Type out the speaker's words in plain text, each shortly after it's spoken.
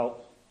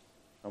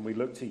and we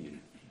look to you.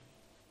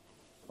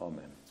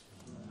 Amen.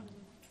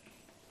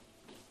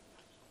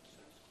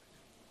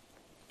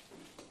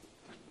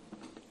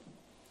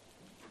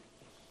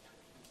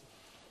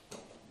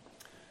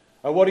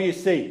 What do you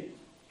see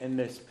in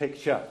this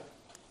picture?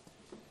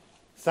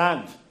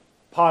 Sand.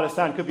 Pile of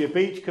sand. Could be a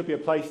beach, could be a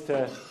place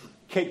to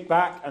kick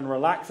back and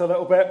relax a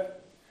little bit.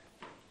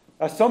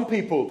 Some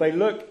people, they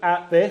look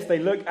at this, they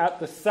look at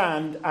the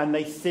sand and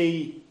they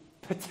see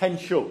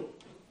potential.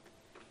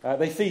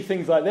 They see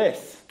things like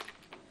this.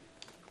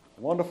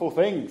 Wonderful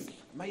things.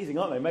 Amazing,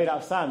 aren't they? Made out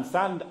of sand.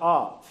 Sand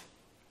art.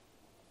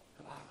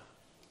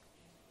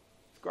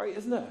 It's great,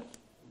 isn't it?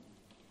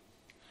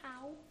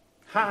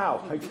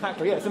 How?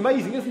 Exactly. Yeah, it's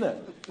amazing, isn't it?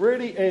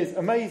 Really is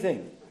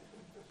amazing.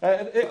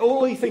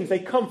 All these things, they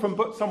come from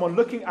someone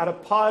looking at a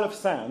pile of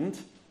sand,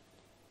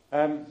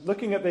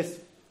 looking at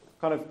this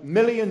kind of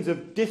millions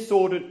of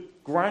disordered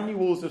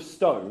granules of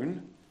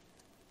stone,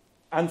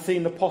 and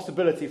seeing the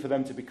possibility for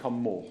them to become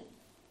more.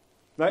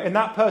 Now, in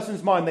that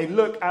person's mind, they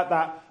look at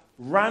that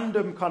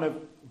random kind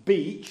of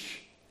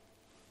beach,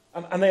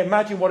 and they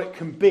imagine what it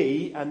can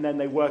be, and then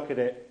they work at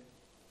it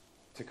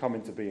to come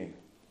into being.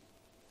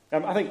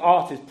 I think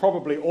art is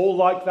probably all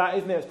like that,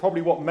 isn't it? It's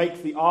probably what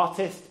makes the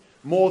artist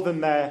more than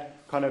their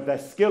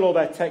skill or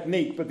their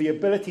technique, but the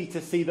ability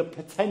to see the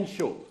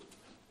potential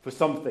for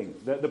something,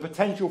 the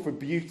potential for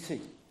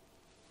beauty.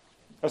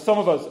 Now, some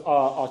of us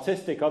are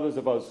artistic, others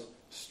of us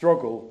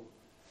struggle,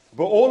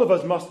 but all of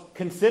us must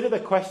consider the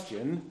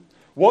question,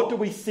 what do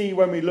we see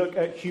when we look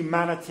at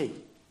humanity?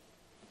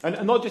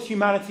 And not just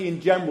humanity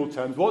in general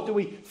terms, what do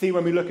we see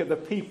when we look at the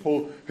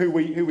people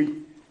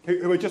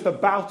who are just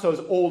about us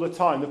all the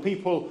time, the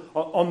people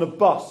on the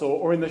bus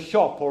or in the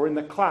shop or in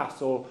the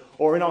class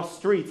or in our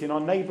street, in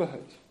our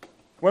neighbourhood?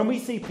 When we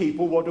see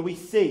people, what do we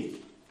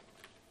see?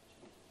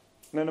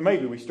 And then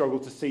maybe we struggle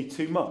to see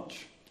too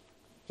much.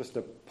 Just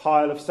a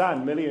pile of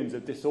sand, millions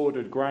of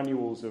disordered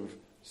granules of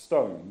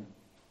stone.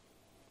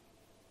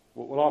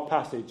 Well, our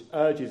passage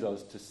urges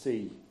us to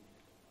see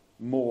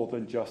more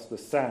than just the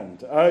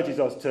sand. It urges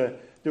us to,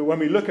 when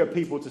we look at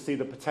people, to see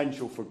the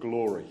potential for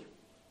glory.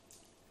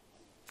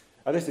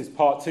 This is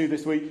part 2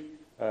 this week.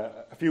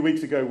 A few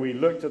weeks ago, we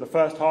looked at the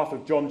first half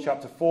of John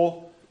chapter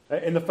 4.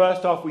 In the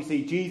first half, we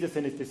see Jesus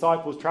and his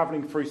disciples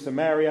travelling through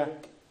Samaria.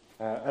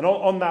 And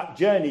on that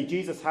journey,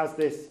 Jesus has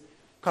this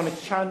kind of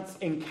chance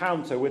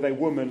encounter with a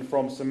woman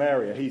from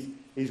Samaria.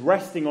 He's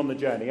resting on the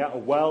journey at a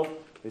well.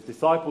 His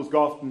disciples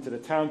go off into the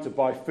town to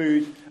buy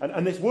food.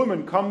 And this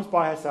woman comes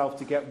by herself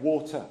to get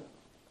water.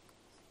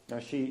 Now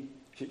she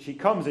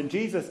comes and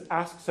Jesus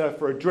asks her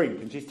for a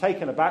drink. And she's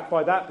taken aback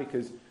by that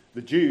because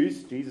the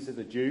Jews, Jesus is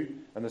a Jew,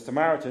 and the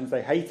Samaritans,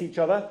 they hate each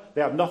other.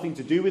 They have nothing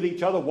to do with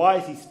each other. Why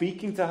is he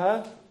speaking to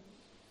her?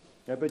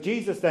 But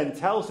Jesus then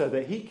tells her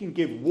that he can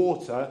give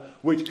water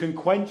which can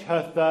quench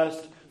her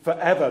thirst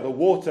forever, the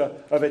water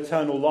of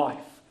eternal life.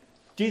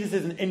 Jesus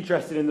isn't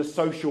interested in the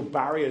social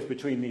barriers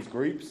between these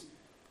groups.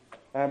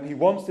 He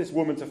wants this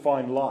woman to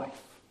find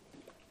life.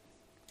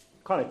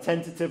 Kind of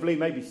tentatively,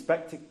 maybe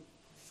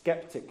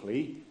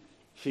skeptically,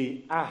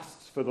 she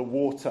asks for the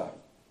water.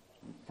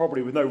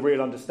 Probably with no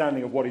real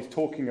understanding of what he's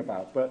talking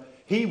about. But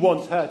he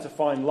wants her to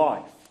find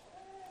life.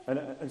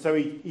 And so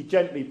he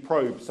gently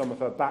probes some of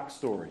her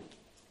backstory.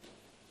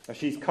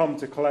 She's come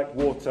to collect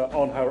water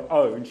on her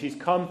own. She's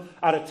come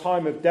at a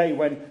time of day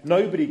when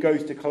nobody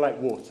goes to collect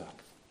water.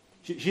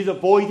 She's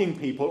avoiding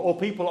people, or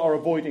people are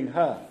avoiding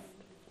her.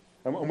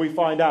 And we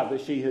find out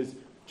that she has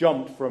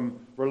jumped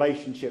from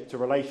relationship to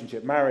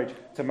relationship, marriage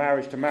to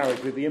marriage to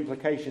marriage, with the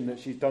implication that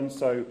she's done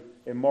so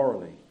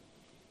immorally.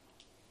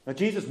 Now,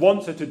 Jesus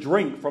wants her to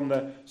drink from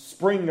the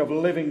spring of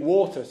living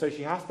water, so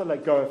she has to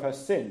let go of her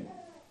sin.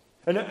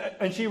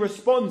 And she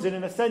responds, and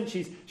in a sense,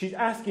 she's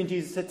asking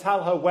Jesus to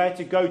tell her where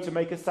to go to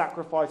make a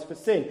sacrifice for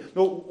sin.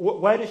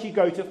 Where does she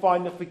go to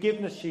find the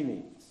forgiveness she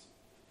needs?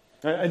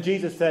 And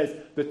Jesus says,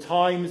 the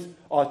times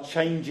are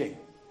changing.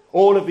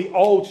 All of the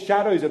old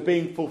shadows are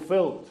being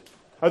fulfilled.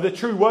 The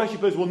true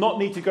worshippers will not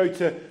need to go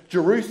to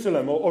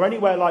Jerusalem or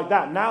anywhere like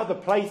that. Now the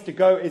place to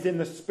go is in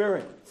the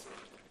Spirit.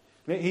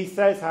 He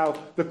says how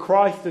the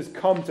Christ has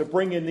come to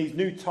bring in these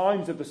new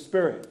times of the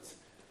Spirit.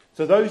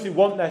 So those who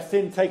want their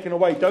sin taken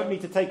away don't need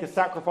to take a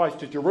sacrifice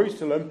to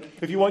Jerusalem.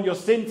 If you want your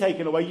sin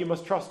taken away, you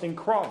must trust in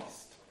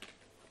Christ.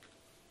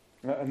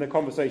 And the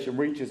conversation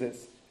reaches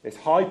its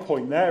high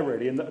point there,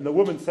 really. And the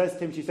woman says to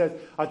him, she says,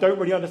 I don't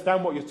really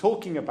understand what you're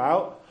talking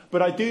about,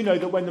 but I do know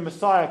that when the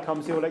Messiah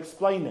comes, he will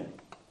explain it.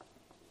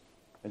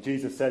 And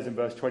Jesus says in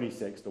verse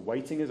 26, the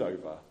waiting is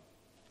over.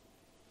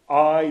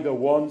 I, the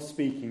one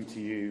speaking to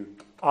you,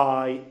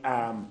 I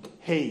am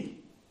he.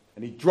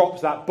 And he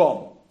drops that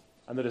bomb,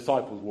 and the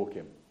disciples walk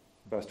in.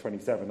 Verse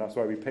 27, that's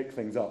where we pick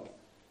things up.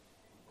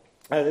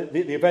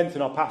 The events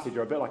in our passage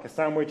are a bit like a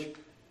sandwich.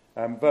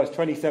 Verse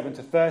 27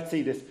 to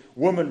 30, this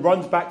woman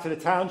runs back to the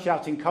town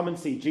shouting, come and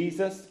see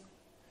Jesus.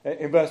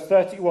 In verse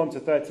 31 to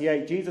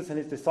 38, Jesus and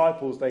his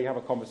disciples, they have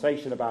a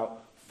conversation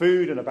about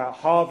food and about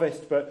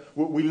harvest, but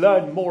we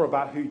learn more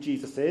about who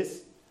Jesus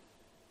is.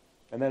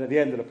 And then at the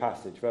end of the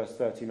passage, verse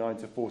 39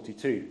 to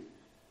 42,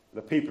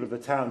 The people of the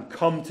town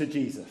come to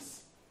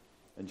Jesus,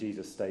 and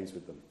Jesus stays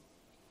with them.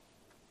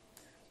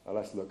 Now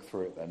let's look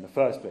through it then. The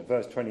first bit,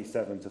 verse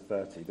 27 to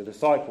 30. The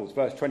disciples,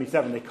 verse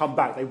 27, they come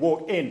back. They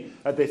walk in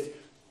at this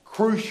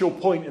crucial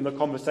point in the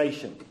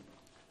conversation.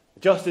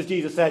 Just as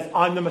Jesus says,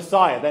 I'm the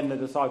Messiah, then the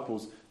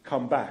disciples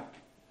come back.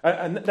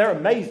 And they're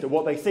amazed at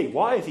what they see.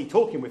 Why is he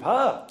talking with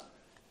her?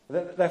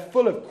 They're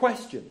full of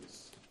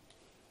questions.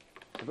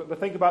 But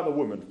think about the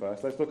woman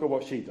first. Let's look at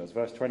what she does.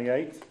 Verse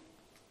 28.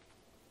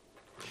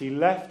 She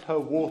left her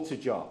water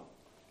jar.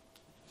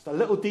 Just a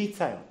little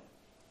detail.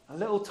 A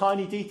little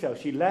tiny detail.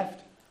 She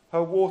left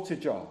her water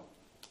jar.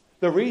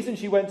 The reason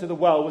she went to the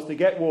well was to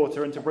get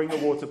water and to bring the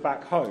water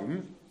back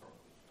home.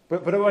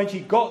 But when she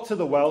got to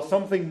the well,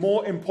 something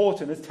more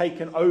important has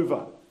taken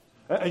over.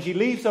 And she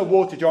leaves her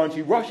water jar and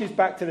she rushes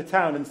back to the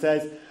town and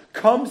says,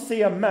 come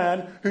see a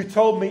man who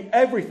told me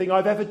everything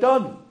I've ever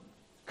done.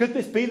 Could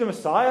this be the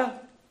Messiah?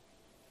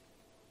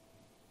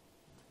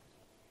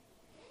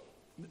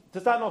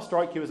 Does that not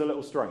strike you as a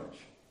little strange?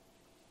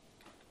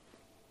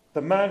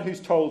 The man who's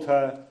told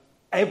her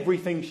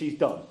everything she's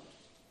done.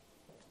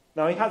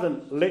 Now, he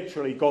hasn't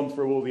literally gone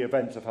through all the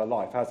events of her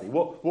life, has he?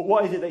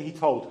 What is it that he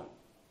told her?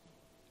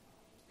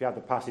 If you have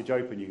the passage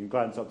open, you can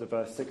glance up to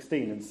verse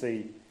 16 and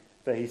see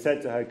that he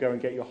said to her, go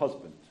and get your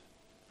husband.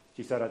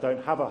 She said, I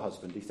don't have a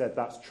husband. He said,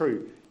 that's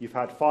true. You've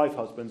had 5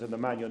 husbands and the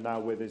man you're now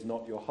with is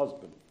not your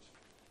husband.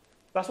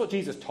 That's what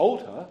Jesus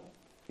told her.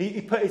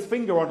 He put his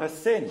finger on her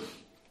sin.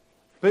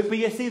 But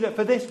you see that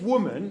for this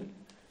woman,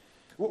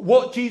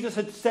 what Jesus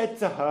had said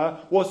to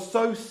her was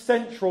so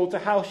central to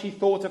how she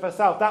thought of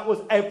herself. That was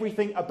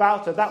everything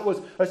about her. That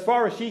was, as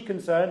far as she was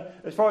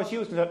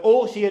concerned,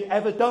 all she had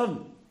ever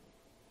done.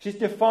 She's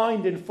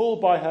defined in full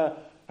by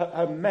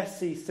her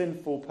messy,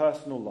 sinful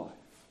personal life.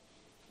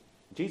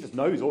 Jesus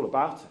knows all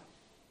about her.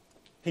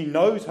 He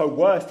knows her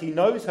worst. He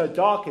knows her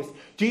darkest.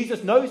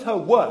 Jesus knows her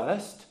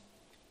worst,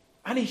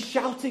 and he's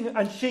shouting,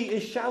 and she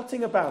is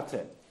shouting about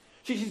it.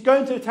 She's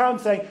going to the town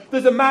saying,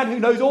 there's a man who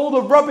knows all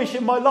the rubbish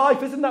in my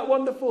life. Isn't that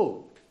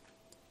wonderful?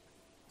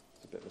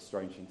 It's a bit of a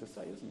strange thing to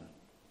say, isn't it?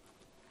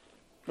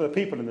 Well, the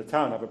people in the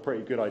town have a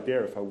pretty good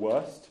idea of her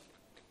worst.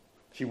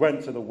 She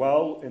went to the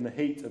well in the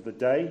heat of the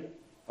day,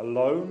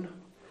 alone,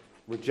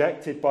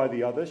 rejected by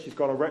the others. She's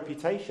got a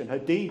reputation. Her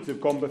deeds have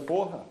gone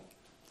before her.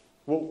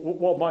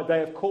 What might they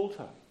have called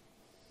her?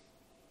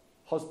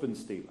 Husband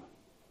stealer.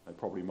 And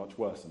probably much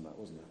worse than that,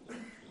 wasn't it?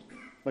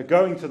 But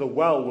going to the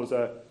well was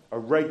a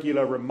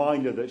regular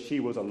reminder that she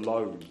was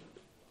alone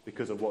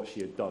because of what she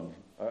had done.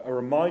 A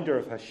reminder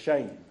of her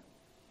shame.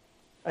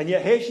 And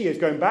yet here she is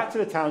going back to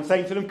the town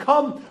saying to them,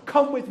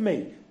 come with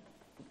me.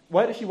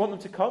 Where does she want them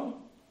to come?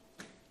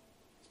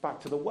 It's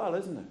back to the well,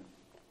 isn't it?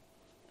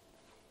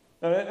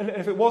 And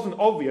if it wasn't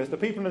obvious, the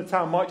people in the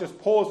town might just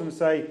pause and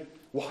say,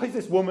 why is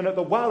this woman at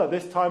the well at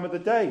this time of the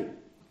day?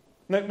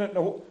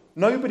 No.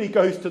 Nobody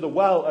goes to the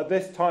well at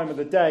this time of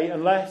the day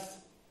unless,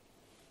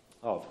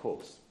 of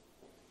course,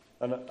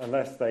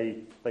 unless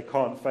they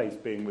can't face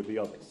being with the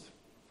others.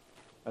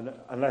 And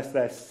unless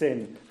their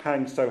sin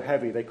hangs so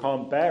heavy, they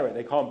can't bear it.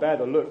 They can't bear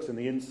the looks and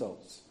the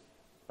insults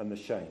and the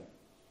shame.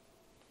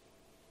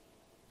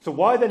 So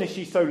why then is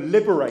she so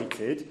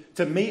liberated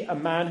to meet a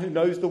man who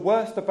knows the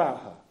worst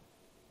about her?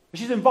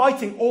 She's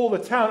inviting all the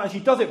town, and she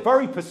does it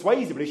very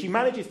persuasively. She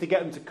manages to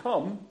get them to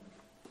come.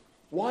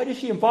 Why does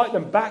she invite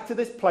them back to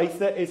this place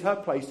that is her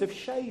place of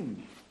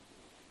shame?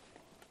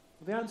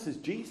 Well, the answer is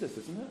Jesus,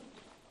 isn't it?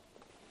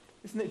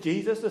 Isn't it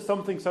Jesus? There's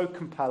something so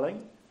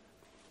compelling,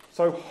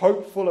 so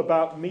hopeful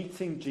about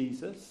meeting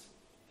Jesus.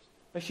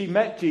 And she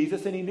met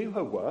Jesus and he knew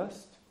her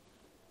worst,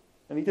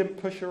 and he didn't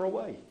push her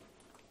away.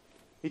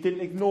 He didn't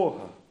ignore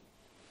her.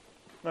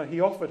 No, he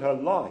offered her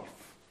life.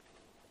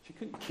 She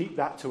couldn't keep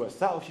that to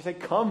herself. She said,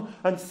 come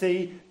and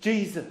see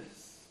Jesus.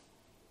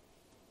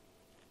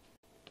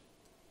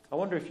 I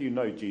wonder if you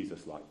know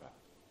Jesus like that.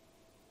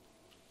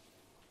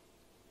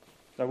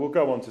 Now, we'll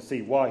go on to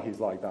see why he's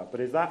like that,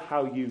 but is that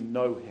how you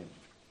know him?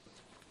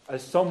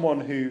 As someone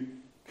who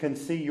can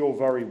see your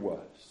very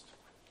worst,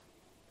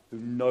 who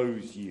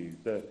knows you,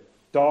 the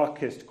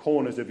darkest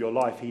corners of your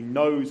life. He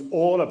knows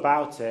all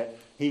about it.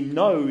 He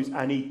knows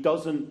and he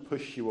doesn't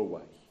push you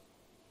away.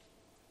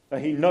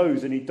 He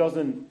knows and he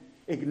doesn't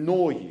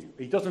ignore you.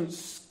 He doesn't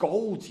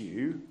scold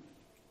you.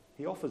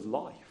 He offers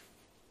life.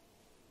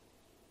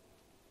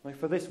 Like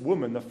for this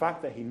woman, the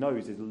fact that he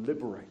knows is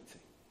liberating.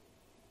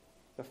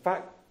 The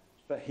fact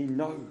that he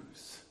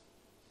knows.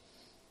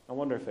 I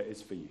wonder if it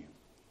is for you.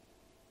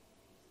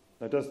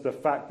 Now, does the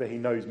fact that he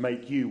knows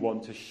make you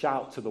want to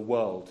shout to the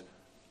world,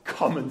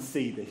 come and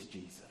see this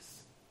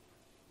Jesus?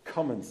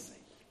 Come and see.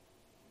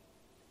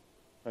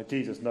 Now,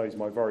 Jesus knows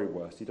my very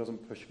worst. He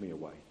doesn't push me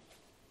away,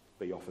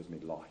 but he offers me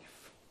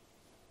life.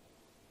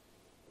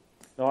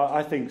 Now,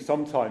 I think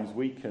sometimes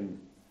we can,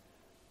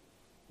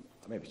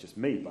 maybe it's just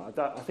me, but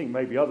I think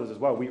maybe others as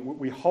well,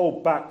 we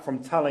hold back from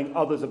telling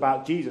others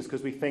about Jesus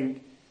because we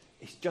think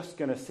it's just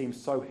going to seem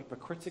so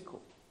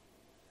hypocritical.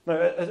 No,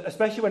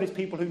 especially when it's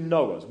people who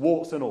know us,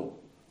 warts and all,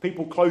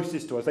 people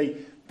closest to us.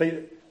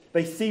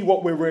 They see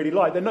what we're really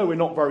like. They know we're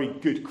not very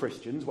good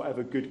Christians,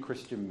 whatever good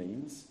Christian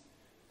means.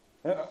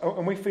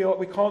 And we feel like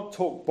we can't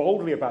talk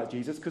boldly about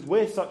Jesus because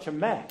we're such a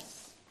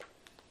mess.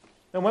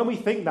 And when we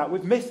think that,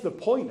 we've missed the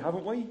point,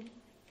 haven't we?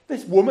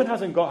 This woman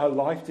hasn't got her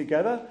life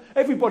together.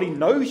 Everybody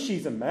knows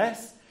she's a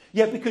mess.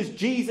 Yet because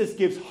Jesus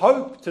gives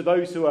hope to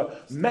those who are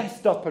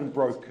messed up and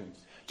broken.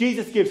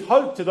 Jesus gives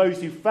hope to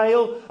those who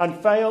fail and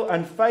fail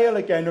and fail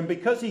again. And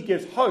because he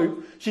gives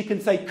hope, she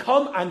can say,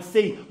 come and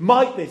see,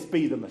 might this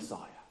be the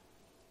Messiah?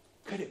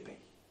 Could it be?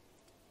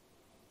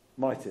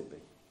 Might it be?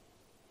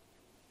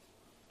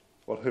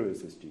 Well, who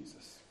is this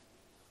Jesus?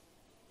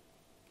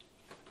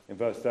 In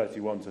verse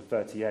 31 to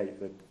 38,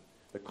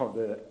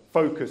 the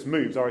focus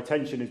moves. Our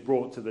attention is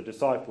brought to the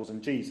disciples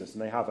and Jesus,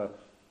 and they have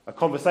a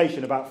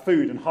conversation about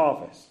food and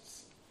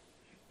harvests.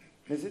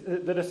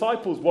 The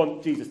disciples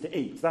want Jesus to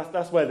eat.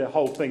 That's where the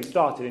whole thing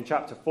started in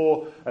chapter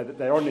 4.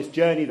 They're on this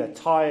journey, they're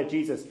tired.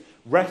 Jesus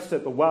rests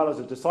at the well as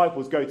the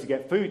disciples go to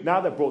get food.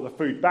 Now they've brought the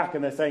food back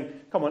and they're saying,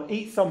 come on,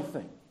 eat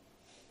something.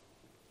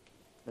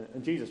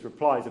 And Jesus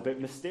replies a bit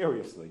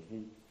mysteriously.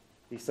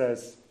 He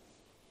says,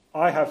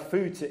 I have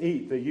food to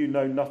eat that you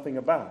know nothing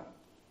about.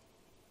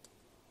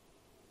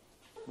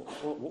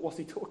 What's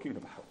he talking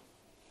about?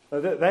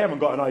 They haven't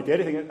got an idea.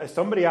 They think, has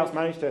somebody else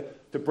managed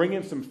to bring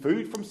him some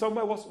food from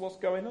somewhere? What's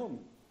going on?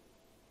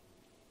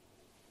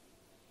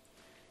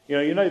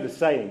 You know the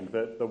saying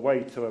that the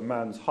way to a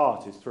man's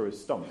heart is through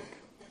his stomach.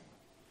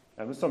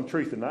 And there's some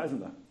truth in that, isn't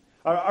there?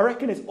 I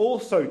reckon it's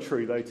also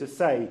true, though, to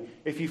say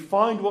if you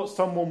find what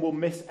someone will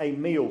miss a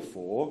meal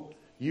for,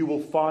 you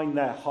will find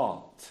their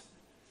heart.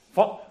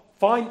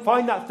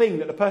 Find that thing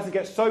that the person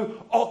gets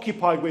so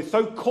occupied with,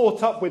 so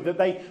caught up with, that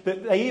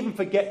they even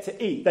forget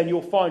to eat. Then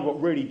you'll find what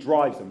really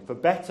drives them, for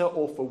better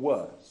or for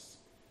worse.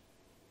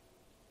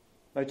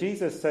 Now,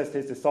 Jesus says to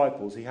his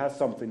disciples he has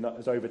something that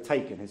has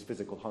overtaken his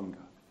physical hunger.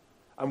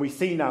 And we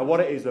see now what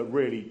it is that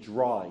really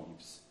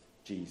drives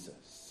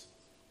Jesus.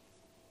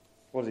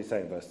 What does he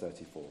say in verse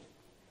 34?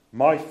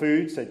 My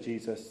food, said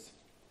Jesus,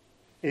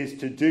 is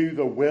to do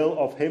the will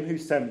of him who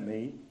sent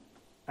me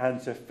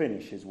and to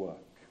finish his work.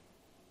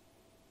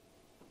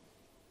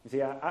 You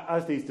see,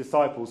 as these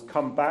disciples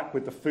come back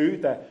with the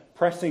food, they're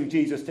pressing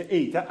Jesus to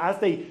eat. As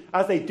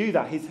they do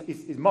that,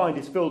 his mind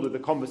is filled with the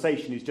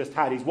conversation he's just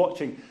had. He's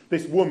watching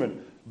this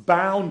woman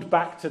bound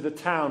back to the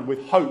town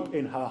with hope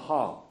in her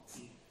heart.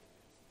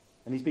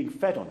 And he's being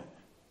fed on it.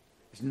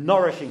 It's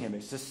nourishing him,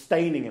 it's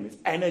sustaining him, it's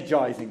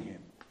energizing him.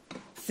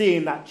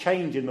 Seeing that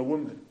change in the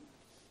woman.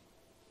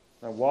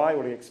 Now why?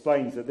 Well, he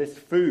explains that this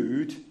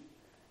food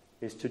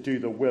is to do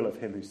the will of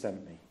him who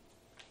sent me.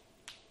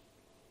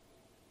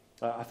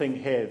 I think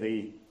here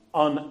the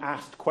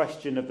unasked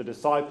question of the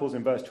disciples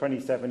in verse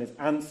 27 is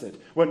answered.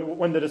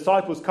 When the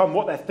disciples come,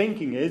 what they're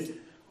thinking is,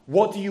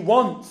 what do you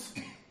want?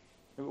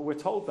 We're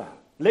told that.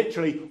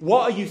 Literally,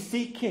 what are you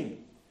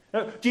seeking?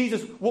 Now,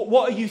 Jesus,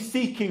 what are you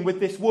seeking with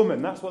this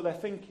woman? That's what they're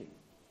thinking.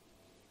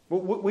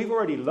 Well, we've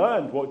already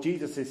learned what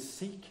Jesus is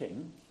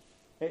seeking.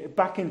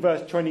 Back in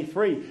verse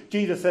 23,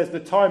 Jesus says, the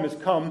time has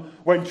come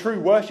when true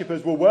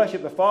worshippers will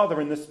worship the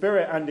Father in the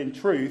Spirit and in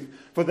truth,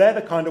 for they're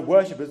the kind of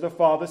worshippers the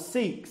Father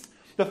seeks.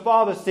 The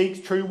Father seeks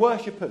true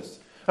worshippers.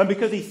 And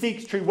because he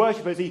seeks true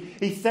worshippers,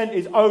 he sent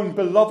his own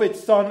beloved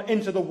Son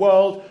into the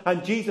world,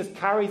 and Jesus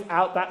carries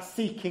out that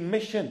seeking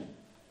mission.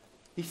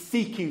 He's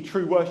seeking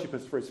true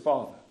worshippers for his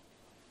Father.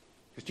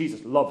 Because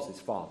Jesus loves his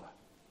Father.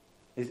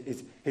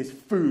 His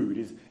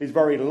food, his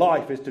very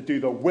life is to do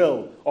the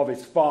will of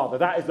his Father.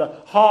 That is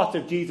the heart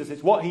of Jesus.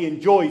 It's what he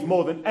enjoys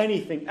more than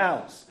anything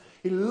else.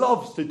 He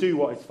loves to do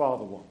what his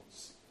Father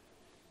wants.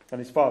 And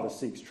his Father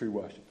seeks true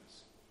worshippers.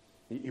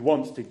 He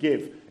wants to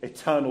give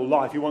eternal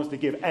life. He wants to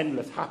give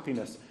endless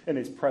happiness in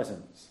his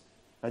presence.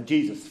 And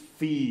Jesus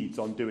feeds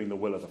on doing the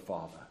will of the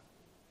Father.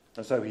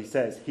 And so he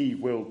says he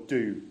will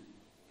do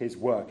his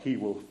work. He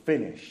will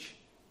finish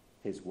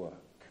his work.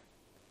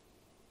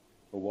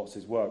 Well, what's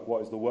his work?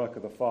 What is the work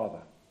of the Father?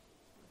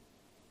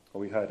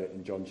 Well, we heard it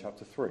in John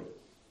chapter 3. It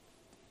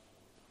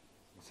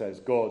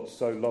says, God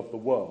so loved the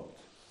world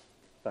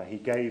that he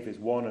gave his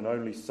one and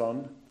only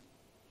Son,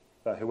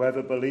 that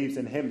whoever believes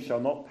in him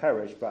shall not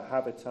perish but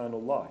have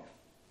eternal life.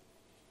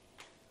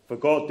 For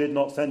God did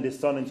not send his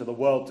Son into the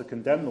world to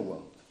condemn the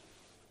world,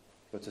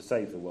 but to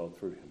save the world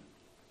through him.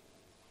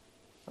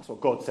 That's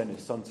what God sent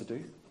his Son to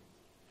do.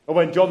 And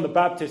when John the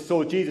Baptist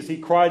saw Jesus, he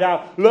cried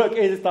out, look, it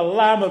is the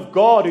Lamb of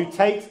God who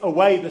takes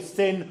away the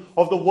sin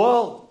of the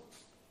world.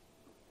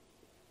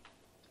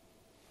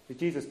 See,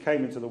 Jesus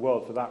came into the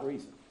world for that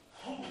reason.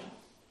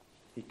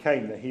 He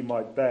came that he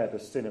might bear the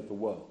sin of the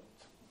world.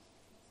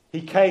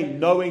 He came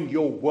knowing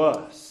your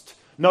worst,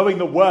 knowing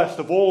the worst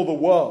of all the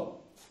world,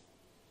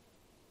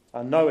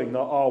 and knowing that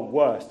our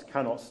worst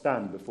cannot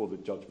stand before the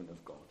judgment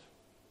of God.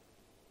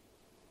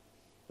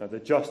 Now, the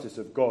justice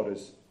of God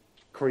has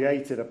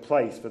created a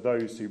place for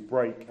those who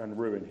break and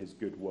ruin his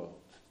good world.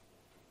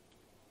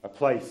 A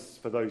place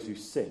for those who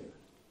sin.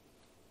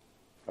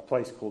 A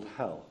place called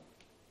hell.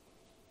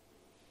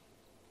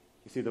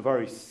 You see, the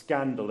very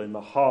scandal in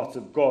the heart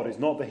of God is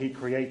not that he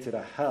created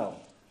a hell,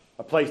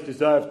 A place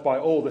deserved by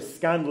all. The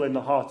scandal in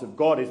the heart of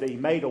God is that he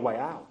made a way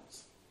out.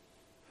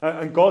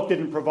 And God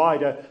didn't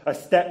provide a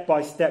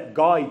step-by-step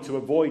guide to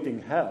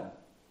avoiding hell.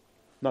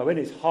 No, in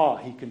his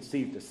heart he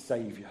conceived a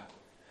Saviour.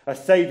 A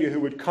Saviour who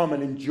would come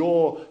and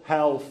endure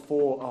hell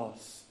for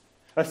us.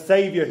 A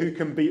Saviour who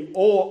can be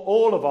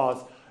all of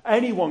us.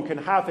 Anyone can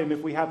have him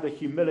if we have the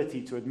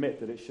humility to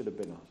admit that it should have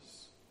been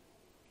us.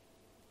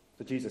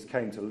 So Jesus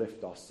came to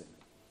lift our sin.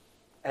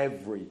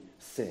 Every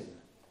sin.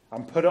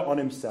 And put it on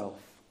himself.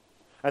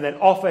 And then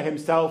offer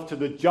himself to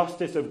the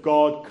justice of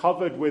God,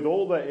 covered with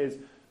all that is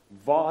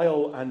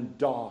vile and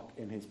dark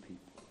in his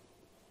people,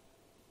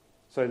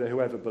 so that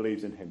whoever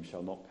believes in him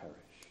shall not perish.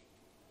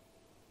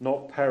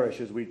 Not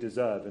perish as we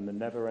deserve in the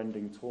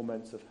never-ending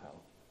torments of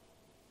hell,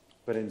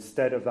 but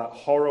instead of that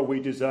horror we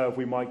deserve,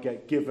 we might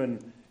get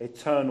given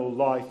eternal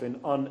life in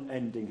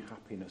unending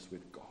happiness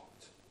with God.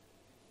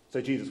 So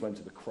Jesus went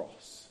to the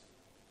cross.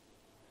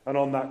 And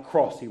on that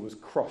cross he was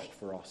crushed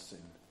for our sin.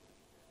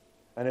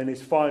 And in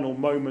his final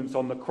moments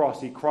on the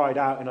cross he cried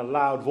out in a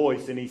loud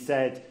voice and he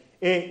said,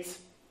 "It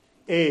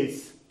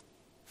is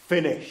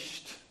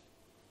finished."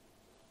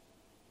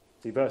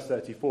 See, verse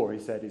 34, he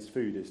said his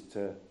food is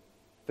to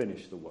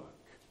finish the work.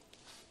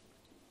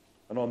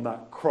 And on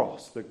that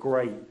cross, the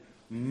great,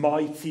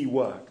 mighty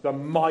work, the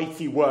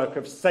mighty work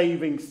of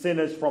saving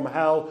sinners from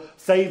hell,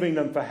 saving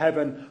them for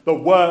heaven, the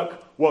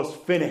work was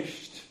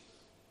finished.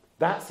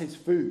 That's his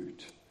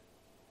food.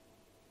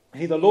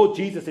 The Lord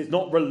Jesus is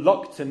not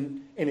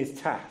reluctant in his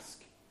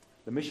task.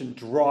 The mission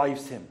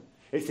drives him.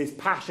 It's his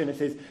passion, it's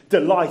his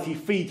delight. He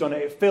feeds on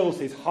it, it fills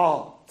his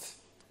heart.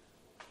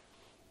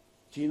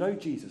 Do you know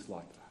Jesus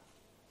like that?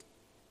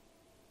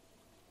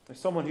 There's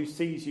someone who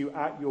sees you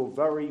at your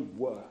very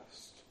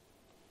worst.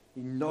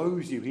 He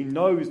knows you. He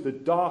knows the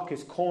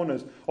darkest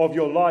corners of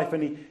your life,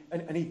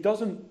 and he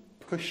doesn't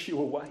push you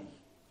away.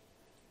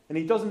 And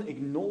he doesn't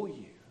ignore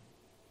you.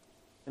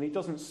 And he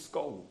doesn't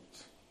scold.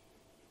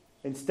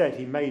 Instead,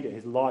 he made it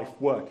his life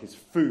work, his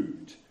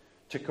food,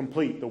 to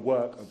complete the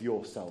work of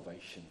your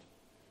salvation.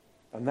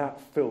 And that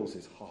fills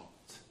his heart.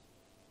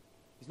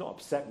 He's not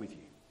upset with you.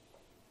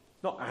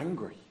 He's not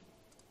angry.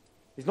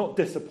 He's not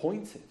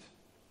disappointed.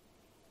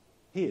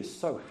 He is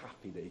so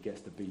happy that he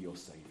gets to be your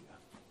Saviour.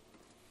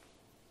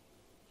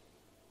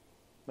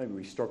 Maybe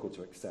we struggle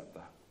to accept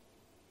that.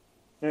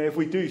 And if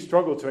we do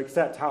struggle to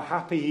accept how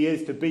happy he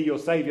is to be your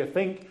Saviour,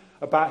 think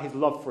about his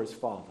love for his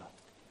Father.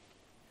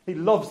 He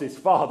loves his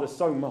Father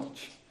so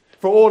much.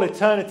 For all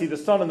eternity, the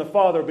Son and the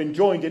Father have been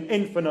joined in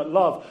infinite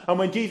love. And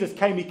when Jesus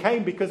came, he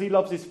came because he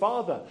loves his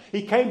Father.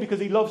 He came because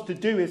he loves to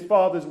do his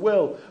Father's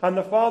will. And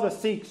the Father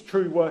seeks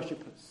true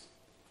worshippers.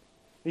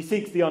 He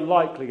seeks the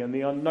unlikely and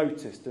the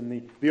unnoticed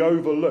and the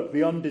overlooked,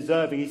 the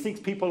undeserving. He seeks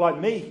people like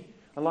me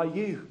and like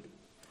you.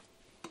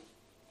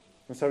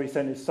 And so he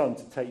sent his Son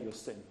to take your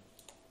sin.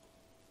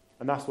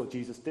 And that's what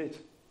Jesus did.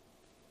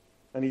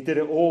 And he did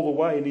it all the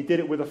way. And he did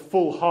it with a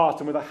full heart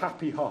and with a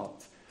happy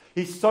heart.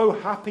 He's so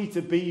happy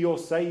to be your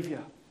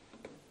Saviour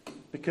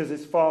because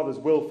his Father's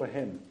will for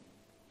him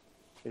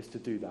is to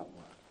do that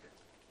work.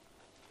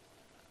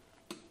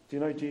 Do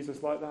you know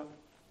Jesus like that?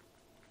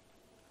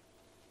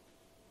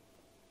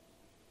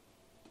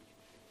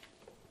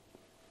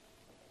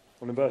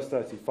 Well, in verse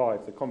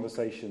 35, the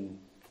conversation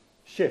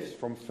shifts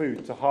from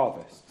food to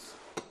harvests.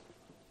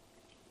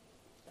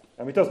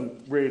 And it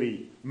doesn't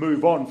really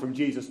move on from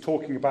Jesus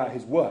talking about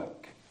his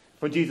work,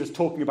 from Jesus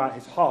talking about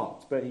his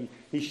heart, but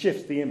he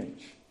shifts the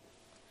image.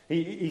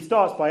 He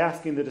starts by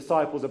asking the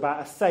disciples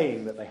about a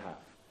saying that they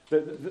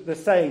have. The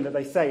saying that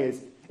they say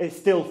is, it's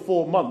still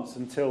 4 months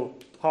until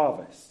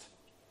harvest.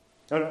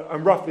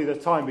 And roughly the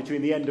time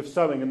between the end of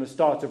sowing and the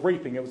start of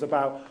reaping, it was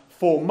about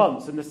 4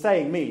 months. And the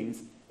saying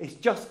means, it's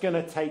just going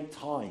to take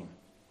time.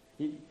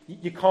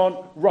 You can't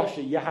rush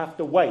it, you have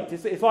to wait.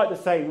 It's like the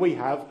saying we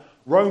have,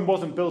 Rome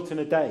wasn't built in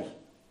a day.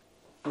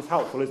 It's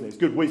helpful, isn't it? It's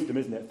good wisdom,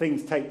 isn't it?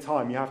 Things take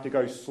time, you have to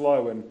go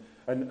slow and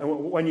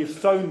when you've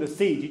sown the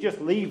seed, you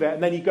just leave it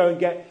and then you go and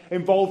get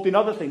involved in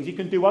other things. You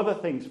can do other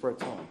things for a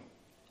time.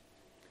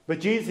 But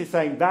Jesus is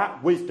saying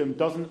that wisdom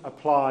doesn't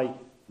apply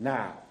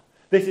now.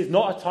 This is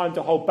not a time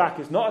to hold back.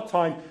 It's not a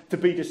time to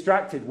be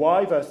distracted.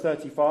 Why? Verse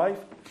 35.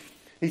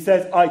 He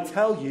says, I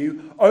tell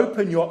you,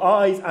 open your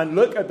eyes and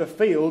look at the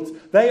fields.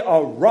 They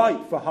are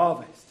ripe for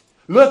harvest.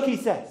 Look, he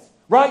says.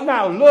 Right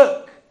now,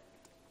 look.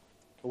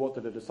 But what do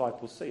the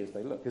disciples see as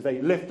they look? As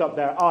they lift up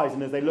their eyes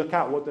and as they look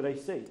out, what do they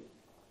see?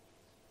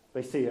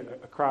 They see a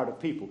crowd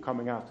of people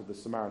coming out of the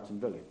Samaritan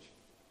village,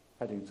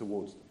 heading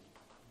towards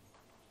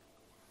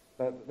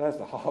them. There's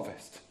the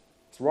harvest.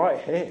 It's right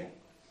here.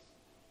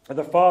 And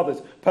the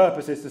Father's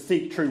purpose is to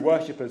seek true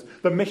worshippers.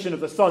 The mission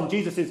of the Son,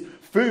 Jesus'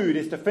 food,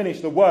 is to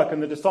finish the work,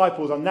 and the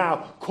disciples are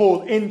now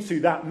called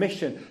into that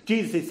mission.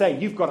 Jesus is saying,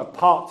 you've got a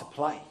part to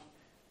play.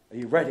 Are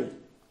you ready?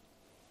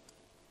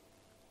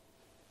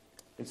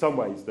 In some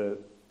ways, the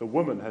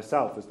woman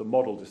herself is the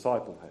model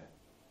disciple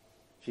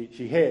here.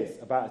 She hears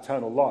about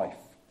eternal life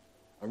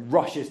and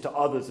rushes to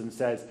others and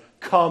says,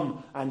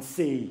 come and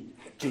see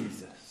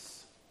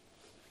Jesus.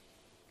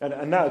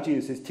 And now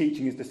Jesus is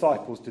teaching his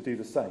disciples to do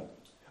the same.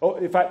 Or,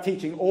 in fact,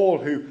 teaching all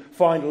who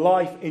find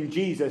life in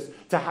Jesus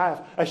to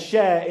have a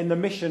share in the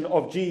mission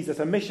of Jesus,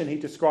 a mission he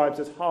describes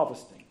as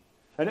harvesting.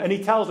 And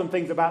he tells them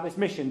things about this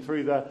mission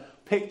through the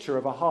picture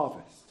of a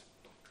harvest.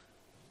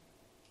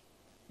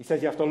 He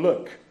says you have to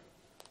look.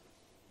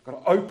 You've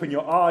got to open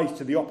your eyes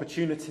to the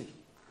opportunity.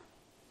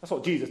 That's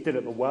what Jesus did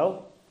at the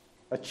well.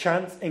 A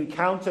chance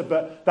encounter,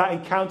 but that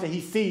encounter,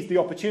 he sees the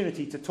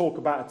opportunity to talk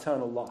about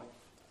eternal life.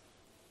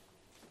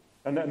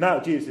 And now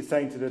Jesus is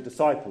saying to the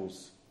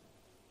disciples,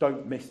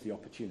 don't miss the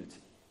opportunity.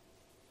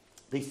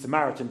 These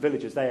Samaritan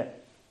villagers, they're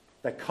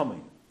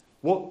coming.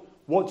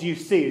 What do you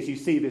see as you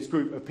see this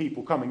group of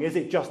people coming? Is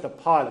it just a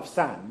pile of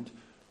sand,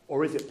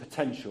 or is it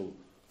potential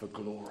for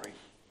glory?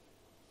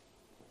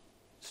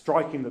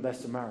 Striking that they're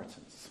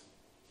Samaritans.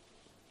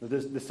 The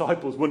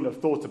disciples wouldn't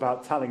have thought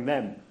about telling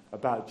them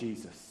about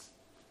Jesus.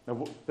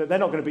 Now, they're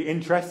not going to be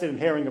interested in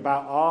hearing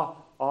about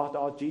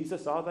our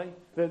Jesus, are they?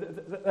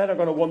 They're not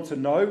going to want to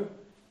know.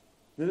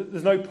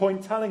 There's no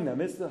point telling them,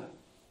 is there?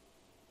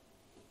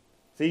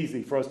 It's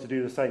easy for us to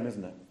do the same,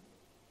 isn't it?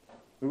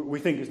 We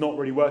think it's not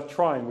really worth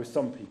trying with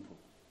some people.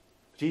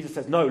 Jesus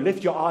says, no,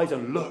 lift your eyes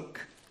and look.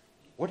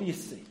 What do you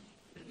see?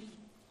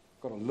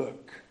 You've got to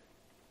look.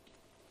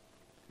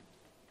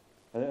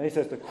 And he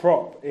says the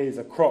crop is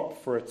a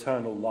crop for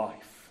eternal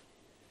life.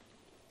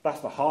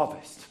 That's the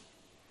harvest.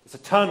 It's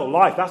eternal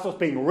life. That's what's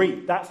being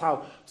reaped. That's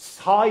how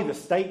high the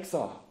stakes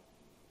are.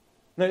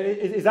 Now,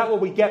 is that what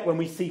we get when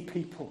we see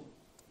people?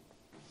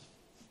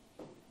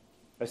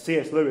 As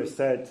C.S. Lewis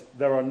said,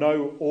 there are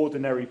no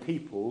ordinary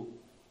people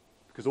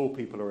because all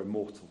people are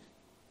immortal.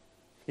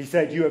 He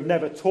said, you have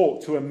never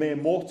talked to a mere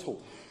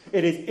mortal.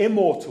 It is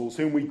immortals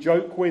whom we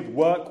joke with,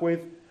 work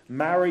with,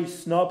 marry,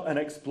 snub and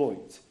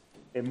exploit.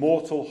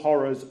 Immortal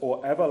horrors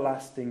or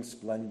everlasting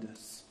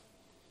splendours.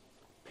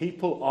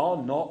 People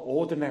are not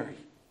ordinary.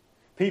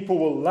 People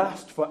will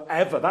last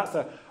forever. That's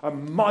a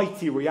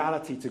mighty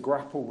reality to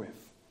grapple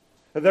with.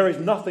 That there is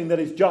nothing that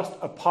is just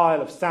a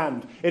pile of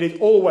sand. It is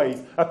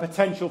always a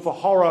potential for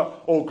horror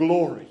or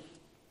glory.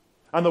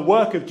 And the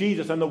work of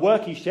Jesus and the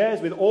work he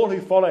shares with all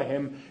who follow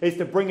him is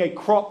to bring a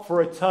crop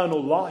for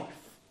eternal life.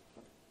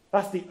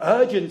 That's the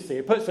urgency.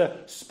 It puts a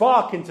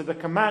spark into the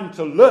command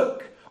to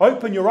look.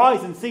 Open your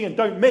eyes and see and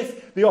don't miss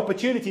the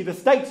opportunity. The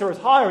stakes are as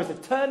high as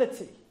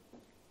eternity.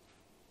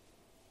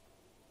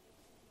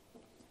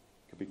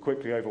 Could be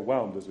quickly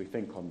overwhelmed as we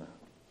think on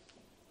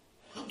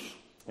that.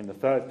 And the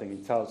third thing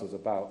he tells us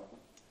about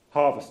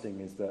harvesting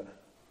is that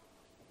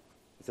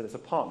it's a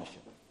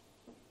partnership.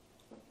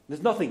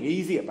 There's nothing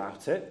easy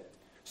about it.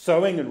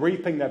 Sowing and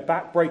reaping their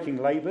back-breaking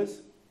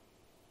labours.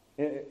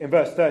 In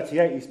verse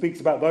 38, he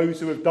speaks about those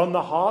who have done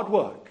the hard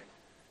work.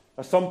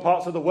 Now, some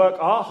parts of the work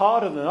are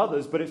harder than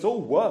others, but it's all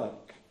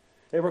work.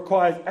 It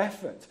requires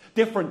effort.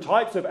 Different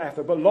types of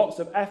effort, but lots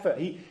of effort.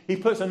 He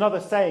puts another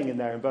saying in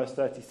there in verse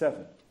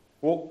 37.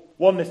 Well,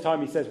 one this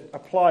time he says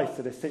applies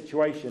to this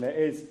situation. It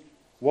is,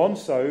 one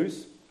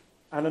sows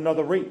and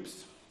another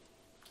reaps.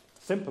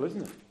 Simple,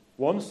 isn't it?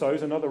 One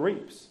sows, another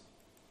reaps.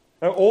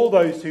 Now, all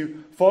those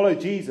who follow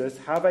Jesus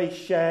have a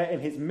share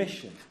in his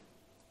mission.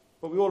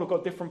 But we all have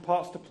got different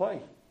parts to play.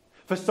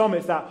 For some,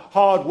 it's that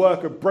hard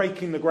work of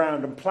breaking the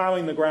ground and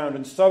ploughing the ground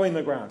and sowing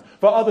the ground.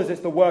 For others,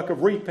 it's the work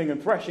of reaping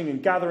and threshing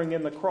and gathering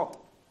in the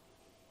crop.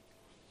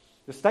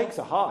 The stakes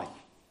are high.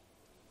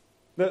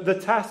 The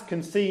task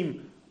can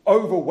seem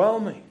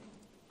overwhelming.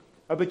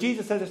 But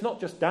Jesus says it's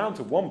not just down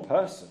to one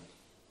person.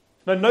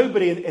 Now,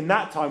 nobody in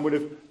that time would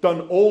have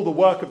done all the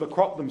work of the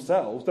crop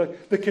themselves.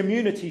 The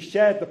community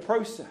shared the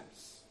process.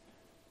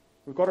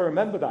 We've got to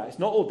remember that. It's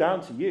not all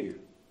down to you.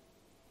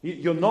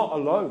 You're not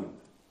alone.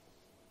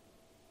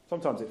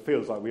 Sometimes it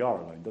feels like we are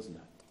alone, doesn't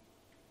it?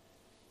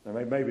 Now,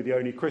 maybe the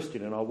only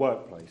Christian in our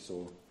workplace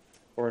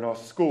or in our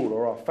school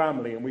or our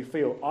family, and we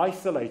feel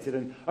isolated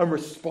and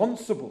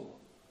responsible.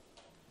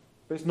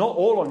 But it's not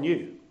all on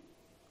you.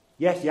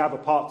 Yes, you have a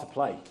part to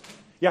play.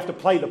 You have to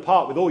play the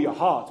part with all your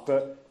heart,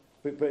 but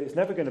it's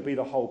never going to be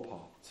the whole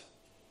part.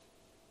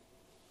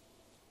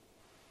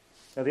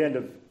 At the end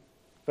of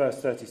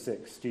verse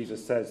 36,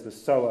 Jesus says, the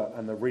sower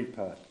and the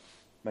reaper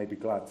may be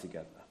glad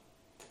together.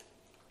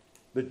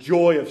 The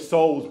joy of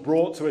souls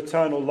brought to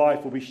eternal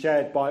life will be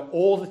shared by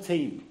all the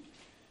team.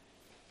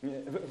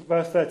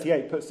 Verse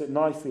 38 puts it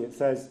nicely. It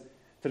says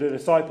to the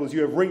disciples,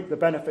 you have reaped the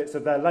benefits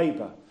of their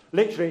labour.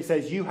 Literally it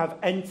says, you have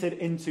entered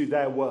into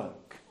their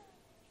work.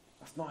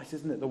 That's nice,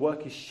 isn't it? The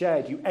work is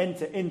shared. You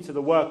enter into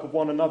the work of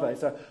one another.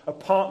 It's a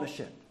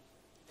partnership.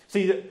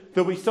 See,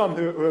 there'll be some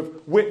who have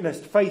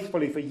witnessed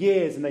faithfully for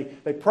years, and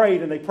they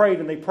prayed and they prayed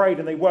and they prayed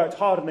and they worked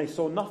hard and they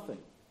saw nothing.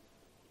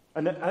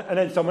 And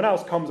then someone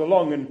else comes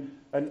along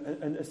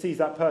and sees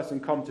that person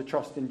come to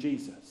trust in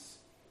Jesus.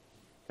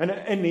 And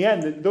in the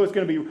end, there's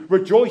going to be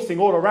rejoicing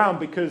all around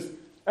because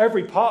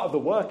every part of the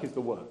work is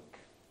the work.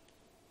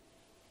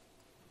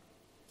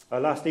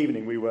 Last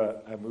evening we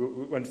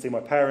went to see my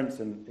parents,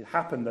 and it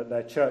happened that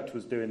their church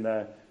was doing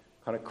their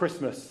kind of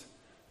Christmas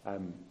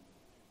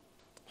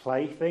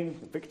play thing,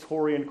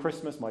 Victorian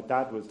Christmas. My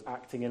dad was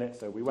acting in it,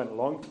 so we went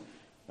along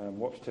and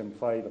watched him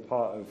play the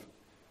part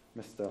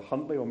Mr.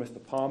 Huntley or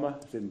Mr. Palmer.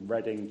 It's in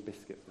Reading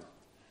Biscuits.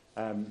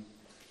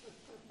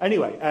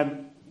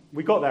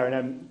 We got there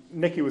and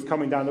Nikki was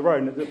coming down the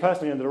road, and the person at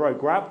the end of the road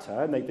grabbed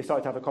her and they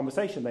decided to have a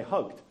conversation. They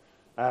hugged.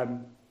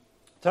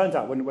 Turns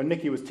out when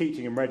Nikki was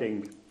teaching in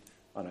Reading,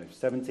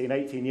 17,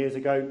 18 years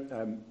ago,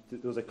 there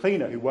was a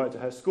cleaner who worked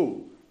at her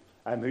school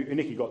who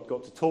Nikki got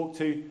to talk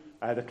to.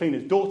 The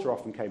cleaner's daughter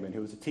often came in,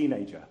 who was a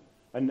teenager,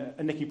 and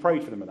Nikki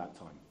prayed for them at that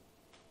time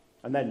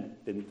and then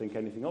didn't think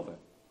anything of it.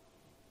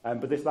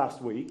 But this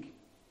last week,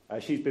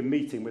 she's been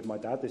meeting with my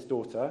dad, this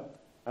daughter,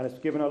 and has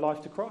given her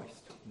life to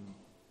Christ.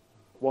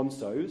 One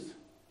sows,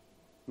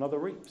 another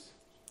reaps.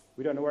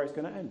 We don't know where it's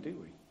going to end, do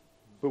we?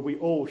 But we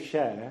all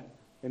share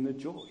in the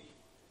joy.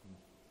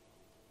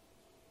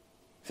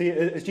 See,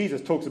 as Jesus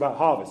talks about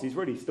harvest, he's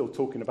really still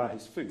talking about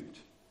his food.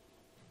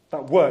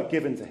 That work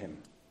given to him.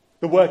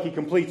 The work he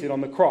completed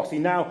on the cross. He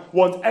now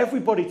wants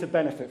everybody to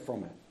benefit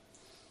from it.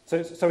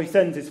 So he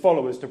sends his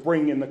followers to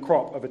bring in the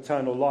crop of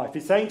eternal life.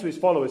 He's saying to his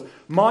followers,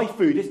 my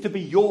food is to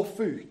be your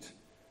food.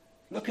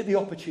 Look at the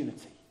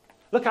opportunity.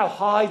 Look how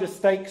high the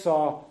stakes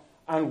are,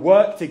 and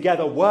work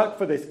together. Work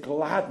for this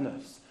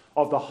gladness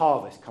of the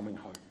harvest coming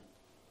home.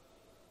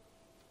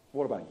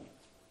 What about you?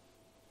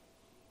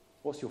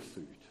 What's your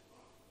food?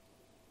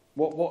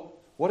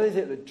 What is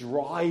it that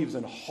drives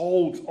and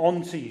holds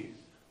on to you?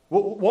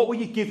 What will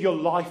you give your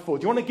life for?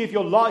 Do you want to give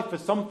your life for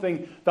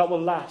something that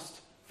will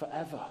last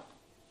forever?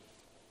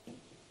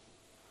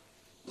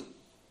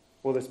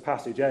 Well, this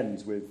passage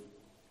ends with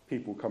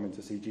people coming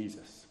to see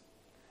Jesus.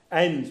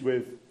 Ends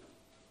with,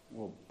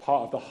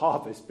 part of the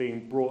harvest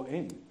being brought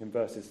in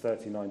verses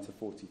 39 to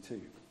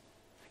 42.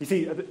 You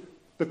see,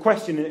 the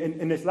question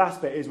in this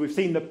last bit is we've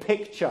seen the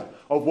picture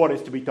of what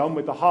is to be done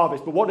with the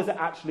harvest, but what does it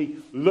actually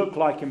look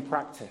like in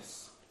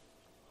practice?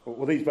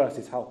 Well, these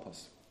verses help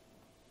us.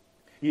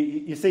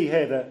 You see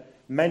here that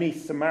many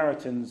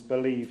Samaritans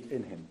believed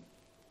in him.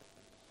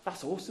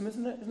 That's awesome,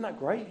 isn't it? Isn't that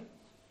great?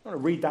 I want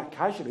to read that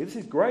casually. This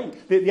is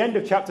great. The end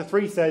of chapter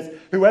 3 says,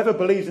 whoever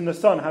believes in the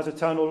Son has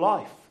eternal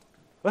life.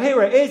 Well,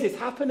 here it is. It's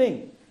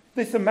happening.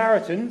 The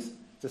Samaritans,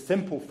 it's a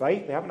simple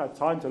faith. They haven't had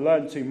time to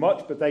learn too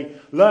much, but they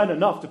learn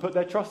enough to put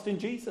their trust in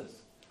Jesus.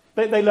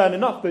 They learn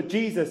enough that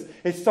Jesus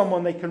is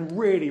someone they can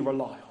really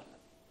rely on.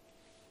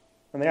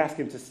 And they ask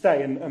him to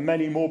stay, and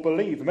many more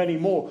believe. Many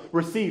more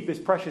receive this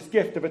precious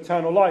gift of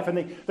eternal life.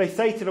 And they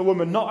say to the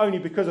woman, not only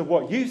because of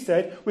what you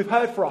said, we've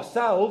heard for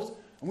ourselves,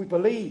 and we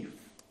believe.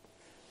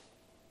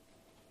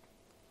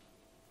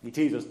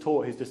 Jesus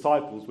taught his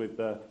disciples with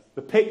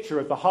the picture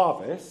of the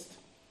harvest.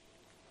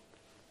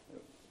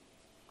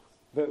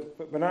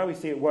 But now we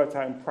see it worked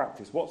out in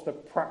practice. What's the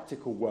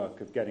practical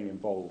work of getting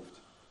involved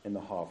in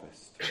the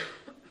harvest?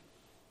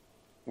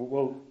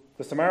 Well,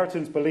 the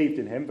Samaritans believed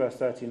in him, verse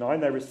 39.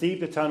 They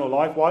received eternal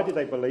life. Why did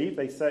they believe?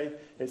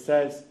 It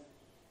says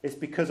it's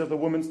because of the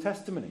woman's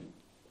testimony.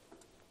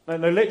 No,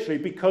 literally,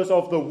 because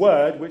of the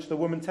word which the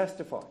woman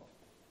testified.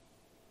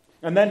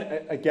 And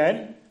then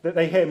again, that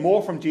they hear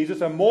more from Jesus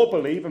and more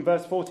believe. And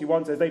verse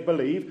 41 says they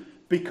believe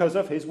because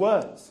of his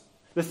words.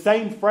 The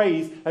same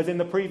phrase as in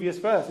the previous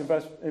verse,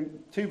 in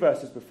 2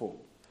 verses before.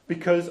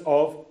 Because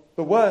of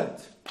the word.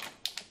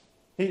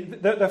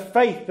 The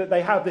faith that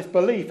they have, this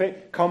belief,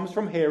 it comes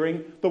from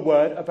hearing the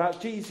word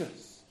about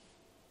Jesus.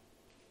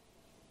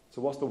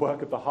 So what's the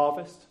work of the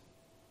harvest?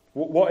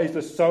 What is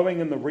the sowing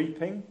and the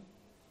reaping?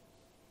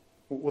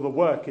 Well, the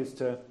work is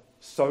to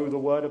sow the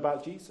word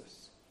about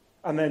Jesus.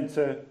 And then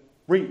to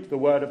reap the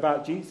word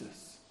about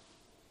Jesus.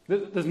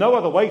 There's no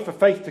other way for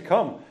faith to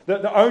come.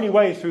 The only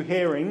way is through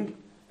hearing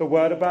the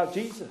word about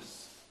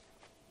Jesus.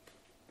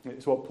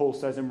 It's what Paul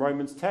says in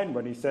Romans 10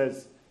 when he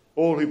says,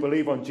 all who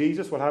believe on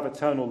Jesus will have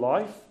eternal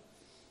life.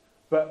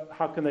 But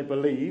how can they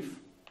believe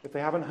if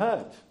they haven't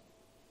heard?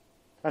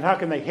 And how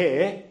can they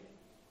hear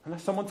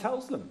unless someone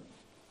tells them?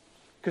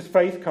 Because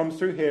faith comes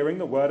through hearing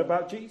the word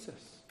about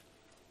Jesus.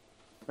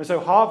 And so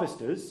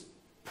harvesters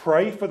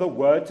pray for the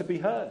word to be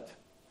heard.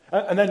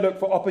 And then look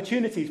for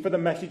opportunities for the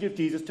message of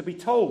Jesus to be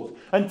told.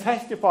 And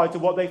testify to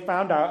what they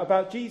found out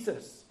about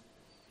Jesus.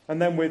 And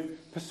then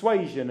with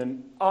persuasion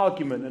and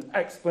argument and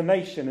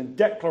explanation and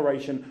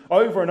declaration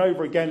over and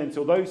over again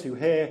until those who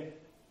hear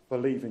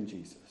believe in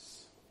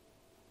Jesus.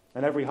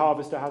 And every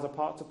harvester has a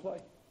part to play.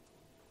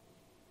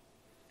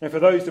 And for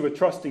those who are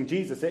trusting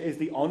Jesus, it is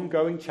the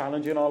ongoing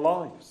challenge in our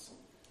lives.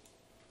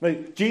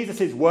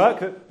 Jesus'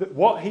 work,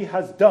 what he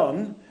has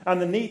done,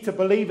 and the need to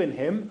believe in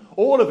him,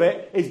 all of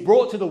it is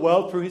brought to the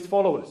world through his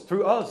followers,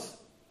 through us.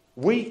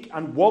 Weak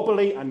and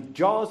wobbly and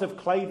jars of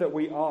clay that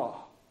we are.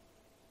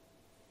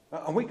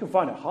 And we can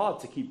find it hard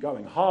to keep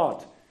going,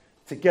 hard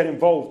to get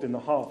involved in the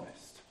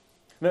harvest.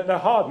 They're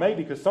hard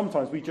maybe because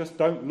sometimes we just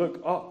don't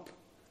look up.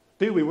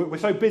 Do we? We're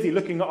so busy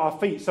looking at our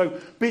feet, so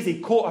busy,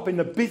 caught up in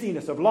the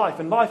busyness of life.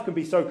 And life can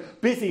be so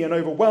busy and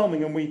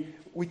overwhelming, and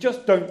we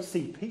just don't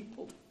see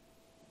people.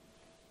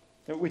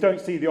 We don't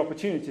see the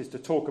opportunities to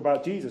talk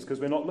about Jesus because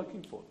we're not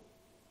looking for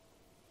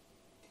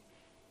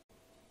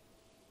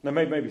them.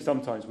 Now, maybe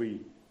sometimes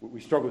we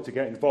struggle to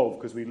get involved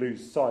because we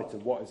lose sight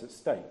of what is at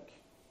stake.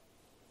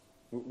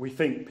 We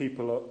think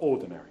people are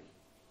ordinary.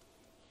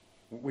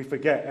 We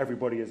forget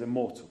everybody is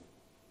immortal.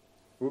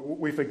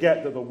 We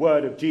forget that the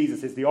word of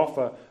Jesus is the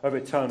offer of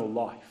eternal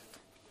life.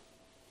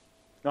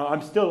 Now,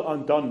 I'm still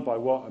undone by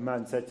what a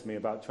man said to me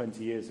about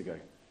 20 years ago.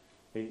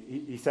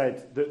 He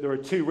said that there are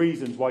two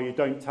reasons why you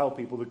don't tell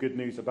people the good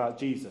news about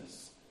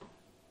Jesus.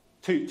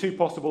 Two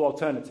possible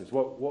alternatives.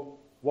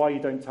 Why you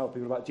don't tell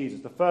people about Jesus.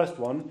 The first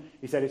one,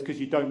 he said, is because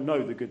you don't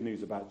know the good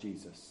news about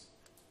Jesus.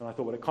 And I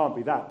thought, well, it can't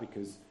be that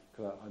because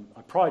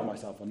I pride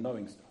myself on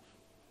knowing stuff.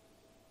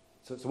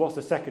 So what's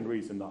the second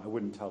reason that I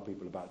wouldn't tell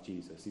people about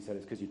Jesus? He said,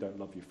 it's because you don't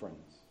love your friends.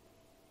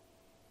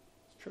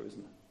 It's true, isn't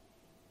it?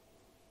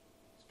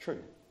 It's true.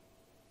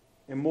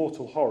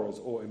 Immortal horrors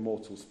or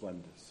immortal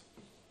splendors.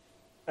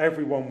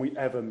 Everyone we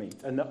ever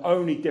meet. And the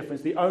only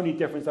difference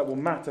that will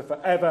matter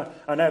forever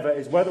and ever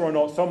is whether or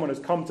not someone has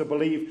come to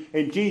believe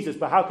in Jesus.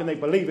 But how can they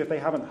believe if they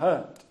haven't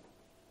heard?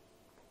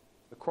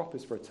 The crop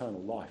is for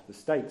eternal life. The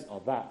stakes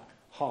are that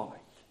high.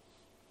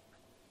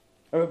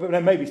 But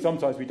then maybe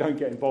sometimes we don't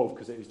get involved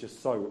because it is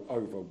just so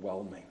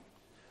overwhelming.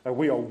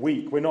 We are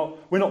weak. We're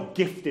not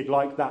gifted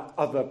like that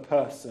other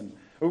person.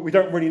 We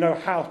don't really know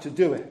how to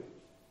do it.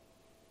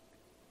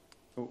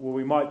 Well,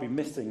 we might be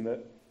missing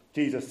that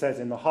Jesus says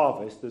in the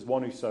harvest, there's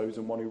one who sows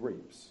and one who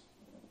reaps.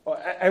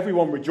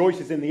 Everyone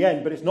rejoices in the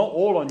end, but it's not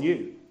all on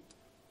you.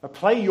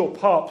 Play your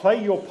part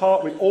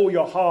with all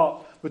your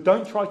heart, but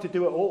don't try to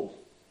do it all.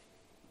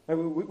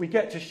 We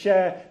get to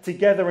share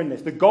together in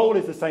this. The goal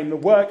is the same, the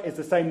work is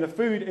the same, the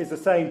food is the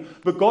same,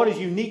 but God has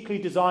uniquely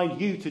designed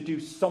you to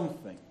do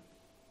something.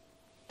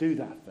 Do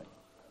that thing.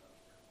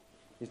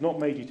 He's not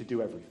made you to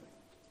do everything.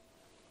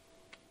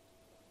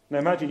 Now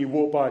imagine you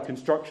walk by a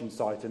construction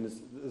site and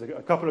there's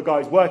a couple of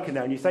guys working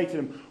there and you say to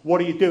them, what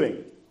are you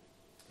doing?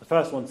 The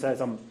first one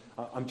says, I'm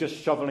just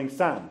shoveling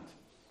sand.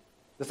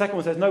 The second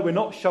one says, no, we're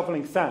not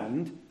shoveling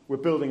sand, we're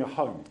building a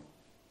home.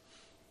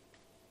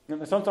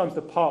 And sometimes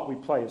the part we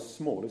play is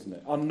small, isn't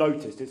it?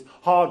 Unnoticed. It's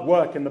hard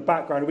work in the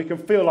background. We can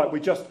feel like we're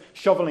just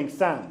shoveling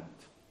sand.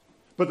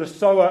 But the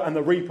sower and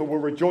the reaper will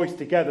rejoice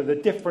together. The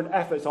different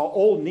efforts are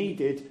all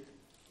needed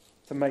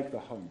to make the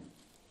home.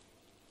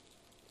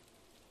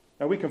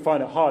 Now, we can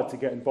find it hard to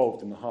get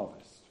involved in the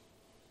harvest.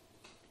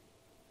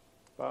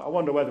 But I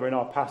wonder whether in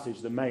our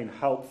passage the main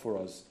help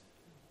for us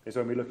is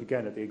when we look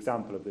again at the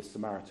example of this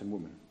Samaritan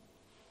woman.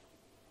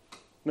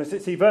 Now,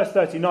 see, verse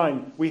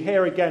 39, we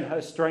hear again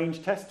her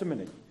strange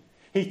testimony.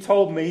 He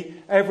told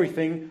me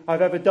everything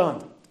I've ever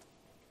done.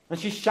 And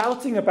she's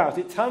shouting about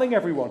it, telling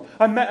everyone.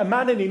 I met a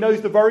man and he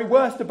knows the very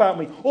worst about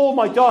me. All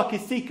my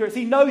darkest secrets,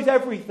 he knows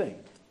everything.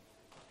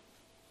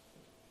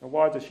 And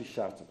why does she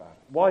shout about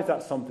it? Why is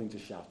that something to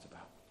shout about?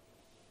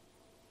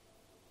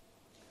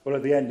 Well,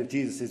 at the end of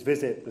Jesus'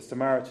 visit, the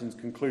Samaritans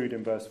conclude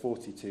in verse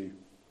 42.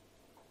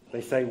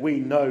 They say, we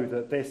know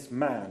that this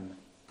man,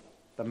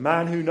 the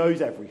man who knows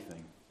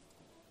everything,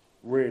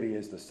 really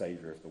is the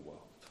Saviour of the world.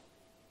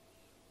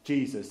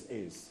 Jesus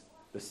is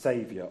the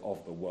Saviour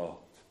of the world.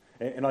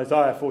 In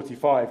Isaiah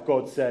 45,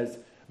 God says,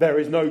 there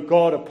is no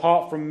God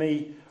apart from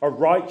me, a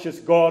righteous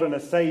God and a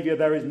Saviour.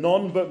 There is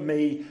none but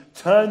me.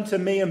 Turn to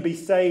me and be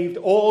saved,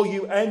 all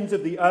you ends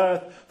of the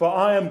earth, for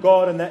I am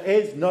God and there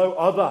is no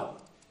other.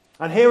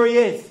 And here he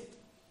is,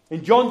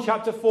 in John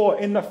chapter 4,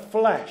 in the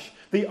flesh,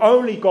 the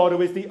only God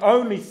who is the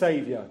only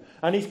Saviour.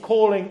 And he's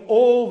calling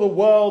all the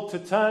world to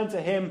turn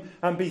to him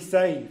and be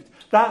saved.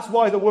 That's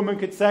why the woman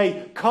could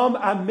say, come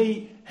and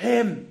meet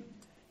him.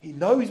 He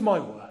knows my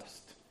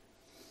worst,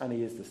 and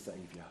he is the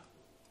Saviour.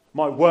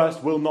 My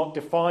worst will not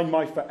define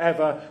my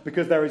forever,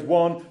 because there is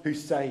one who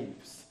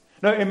saves.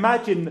 Now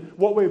imagine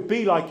what it would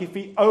be like if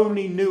he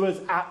only knew us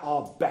at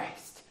our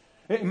best.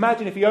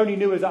 Imagine if he only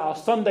knew us at our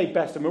Sunday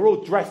best, and we're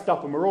all dressed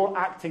up and we're all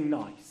acting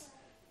nice.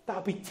 That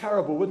would be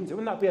terrible, wouldn't it?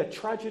 Wouldn't that be a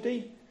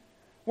tragedy?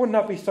 Wouldn't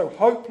that be so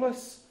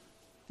hopeless?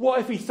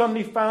 What if he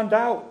suddenly found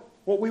out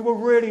what we were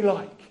really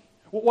like?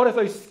 What if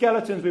those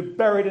skeletons we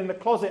buried in the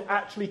closet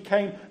actually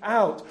came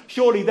out?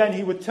 Surely then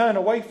he would turn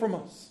away from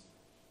us.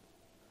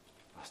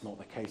 That's not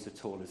the case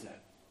at all, is it?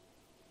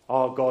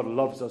 Our God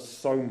loves us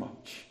so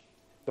much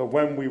that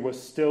when we were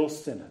still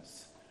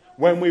sinners,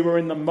 when we were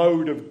in the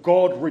mode of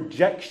God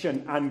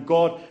rejection and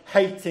God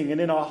hating,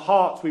 and in our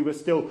hearts we were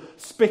still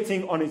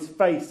spitting on his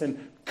face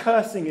and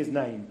cursing his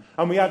name,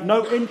 and we had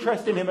no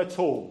interest in him at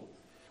all,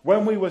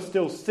 when we were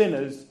still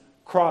sinners,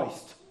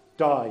 Christ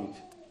died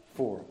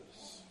for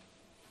us.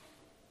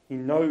 He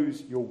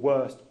knows your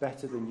worst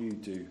better than you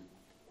do,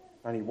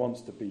 and he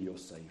wants to be your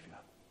Saviour.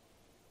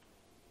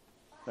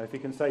 Now, if he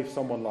can save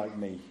someone like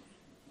me,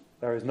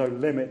 there is no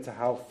limit to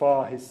how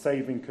far his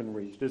saving can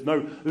reach. There's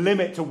no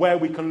limit to where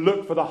we can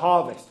look for the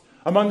harvest.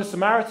 Among the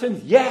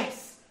Samaritans,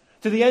 yes.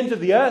 To the ends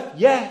of the earth,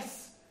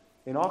 yes.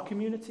 In our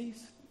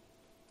communities,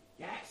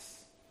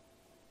 yes.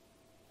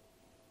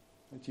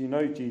 Do you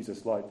know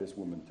Jesus like this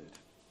woman did?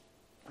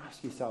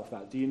 Ask yourself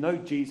that. Do you know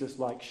Jesus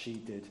like she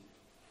did?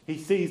 He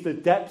sees the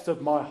depths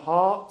of my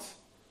heart,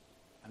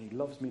 and he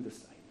loves me the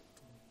same.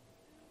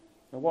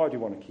 Now, why do you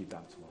want to keep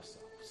that to ourselves?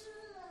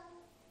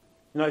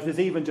 You know, if there's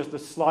even just the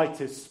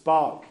slightest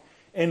spark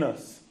in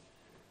us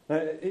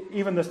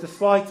even there's the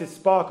slightest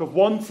spark of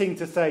wanting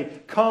to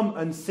say, come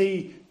and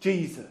see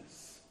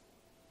Jesus.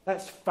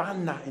 Let's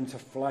fan that into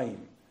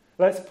flame.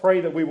 Let's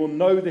pray that we will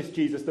know this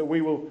Jesus, that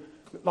we will,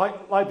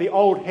 like the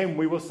old hymn,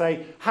 we will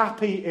say,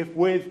 happy if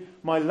with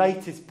my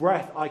latest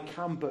breath I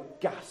can but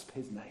gasp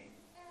his name.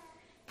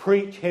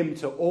 Preach him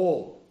to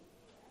all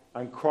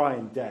and cry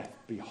in death,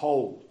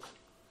 behold,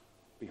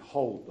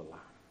 behold the Lamb.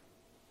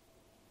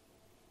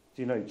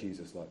 Do you know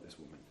Jesus like this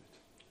woman did?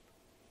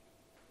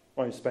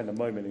 Why don't you spend a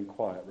moment in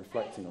quiet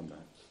reflecting on that,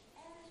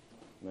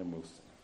 and then we'll sing.